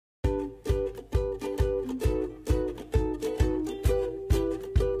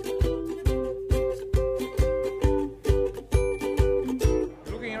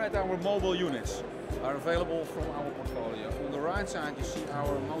units are available from our portfolio. On the right side you see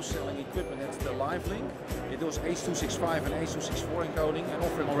our most selling equipment, that's the Live Link. It does H.265 and H.264 encoding and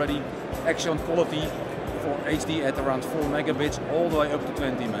offering already excellent quality for HD at around 4 megabits all the way up to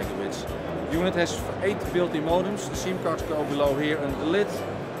 20 megabits. The unit has 8 built-in modems, the SIM cards go below here and the lid.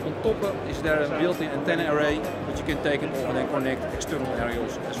 On top is there a built-in antenna array, but you can take it off and then connect external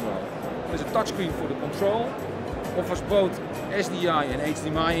aerials as well. There's a touchscreen for the control, offers both SDI and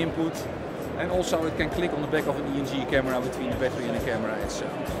HDMI input, and also it can click on the back of an ENG camera between the battery and the camera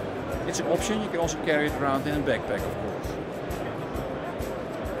itself. It's an option, you can also carry it around in a backpack of course.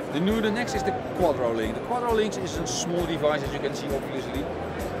 The next is the Quadro Link. The Quadro Link is a small device as you can see obviously.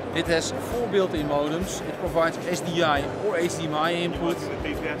 It has 4 built-in modems, it provides SDI or HDMI input,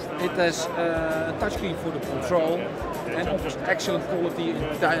 it has a touchscreen for the control and offers excellent quality in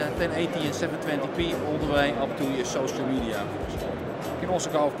 1080 and 720p all the way up to your social media. You can also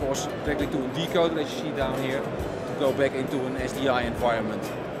go of course directly to a decoder that you see down here to go back into an SDI environment.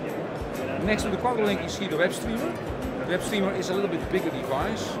 Next to the Quadro Link you see the web streamer. The web streamer is a little bit bigger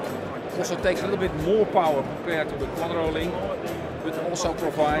device, also takes a little bit more power compared to the Quadro Link, but also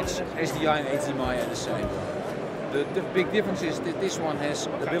provides SDI and HDMI at the same time. The big difference is that this one has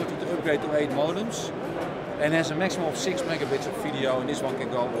the ability to upgrade to 8 modems and has a maximum of 6 megabits of video, and this one can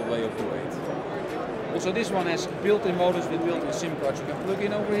go all the way up to 8. Also this one has built-in modems with built-in SIM cards you can plug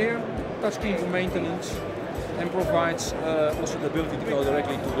in over here, touchscreen for maintenance, and provides also the ability to go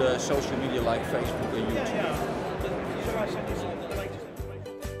directly to the social media like Facebook and YouTube.